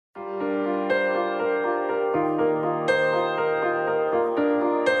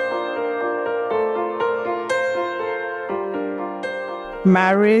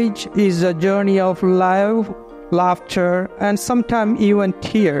Marriage is a journey of love, laughter, and sometimes even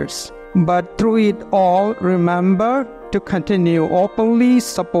tears. But through it all, remember to continue openly,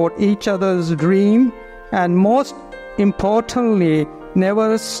 support each other's dream, and most importantly,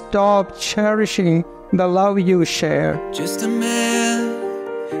 never stop cherishing the love you share. Just a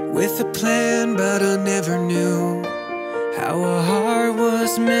man with a plan, but I never knew how a heart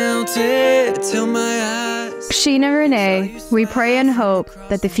was melted till my eyes. Sheena and Renae, we pray and hope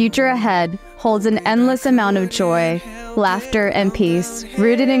that the future ahead holds an endless amount of joy, laughter, and peace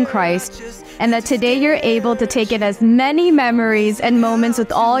rooted in Christ, and that today you're able to take in as many memories and moments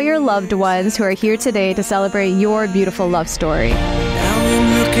with all your loved ones who are here today to celebrate your beautiful love story. Now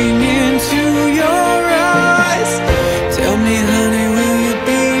I'm looking into your eyes. Tell me, honey, will you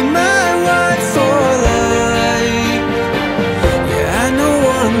be my wife for life? Yeah, I know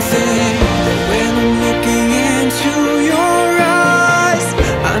one thing, that when I'm looking into your eyes,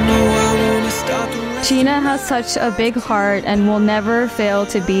 I know I want to start the rest. Sheena has such a big heart and will never fail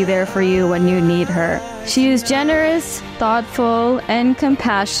to be there for you when you need her. She is generous, thoughtful, and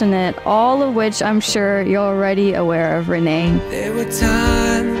compassionate, all of which I'm sure you're already aware of, Renae. There were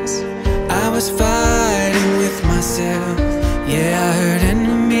times I was fighting with myself. Yeah, I heard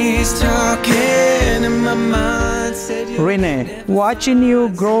enemies talking and my mind said, Renae, watching you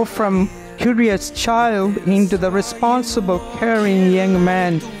grow from curious child into the responsible, caring young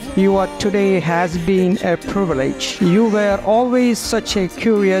man you are today has been a privilege. You were always such a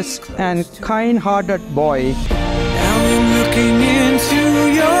curious and kind-hearted boy. Now I'm looking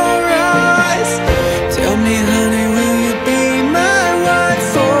into your eyes. Tell me, honey, will you be my wife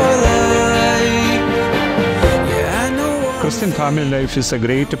for life? Yeah, I know Christian family life is a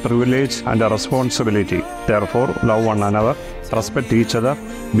great privilege and a responsibility. Therefore, love one another, respect each other,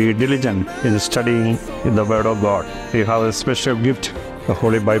 be diligent in studying the Word of God. We have a special gift, the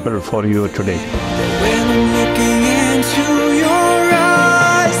Holy Bible, for you today. when I'm looking into your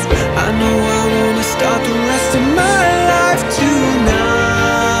eyes, I know I want to start the rest of my life tonight.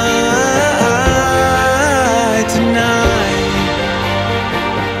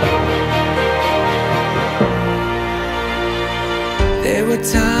 There were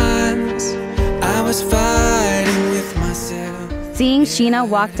times I was fighting with myself. Seeing Sheena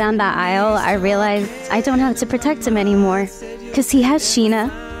walk down that aisle, I realized I don't have to protect him anymore. Because he has Sheena,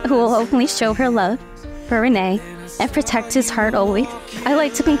 who will openly show her love for Renae and protect his heart always. I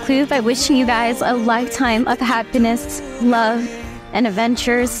like to conclude by wishing you guys a lifetime of happiness, love, and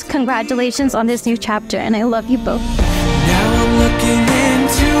adventures. Congratulations on this new chapter, and I love you both. Now I'm looking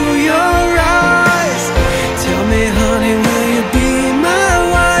into your eyes. Tell me, honey, will you be my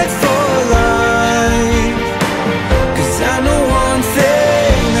wife for life? 'Cause I know one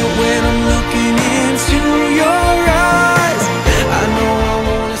thing, that when I'm looking into your eyes, I know I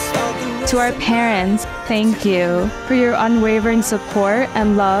want to start the rest. To our parents, thank you for your unwavering support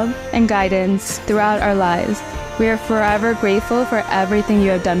and love and guidance throughout our lives. We are forever grateful for everything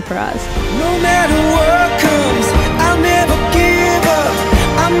you have done for us. No matter what comes, I'll never give up.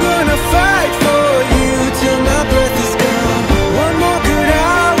 I'm gonna fight for you till my breath is gone. What more could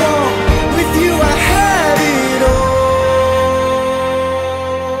I want? With you I have it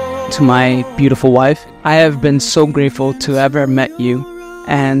all. To my beautiful wife, I have been so grateful to ever met you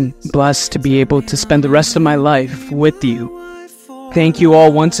and blessed to be able to spend the rest of my life with you. Thank you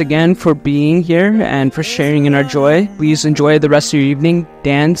all once again for being here and for sharing in our joy. Please enjoy the rest of your evening,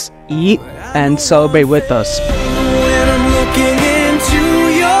 dance, eat, and celebrate with us. When I'm looking into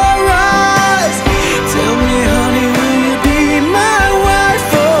your eyes, tell me, honey, will you be my wife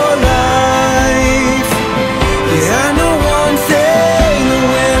for life? Yeah, I know one thing, that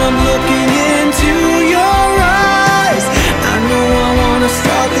when I'm looking into your eyes, I know I want to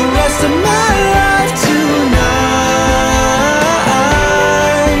start the rest of my life tonight.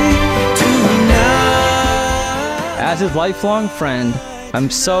 As his lifelong friend, I'm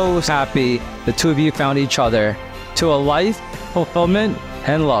so happy the two of you found each other to a life, fulfillment,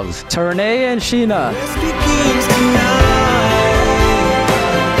 and love. To Renae and Sheena. This begins tonight.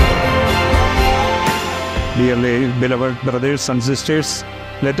 Dearly beloved brothers and sisters,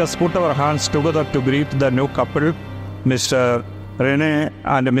 let us put our hands together to greet the new couple, Mr. Renae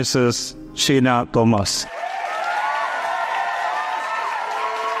and Mrs. Sheena Thomas.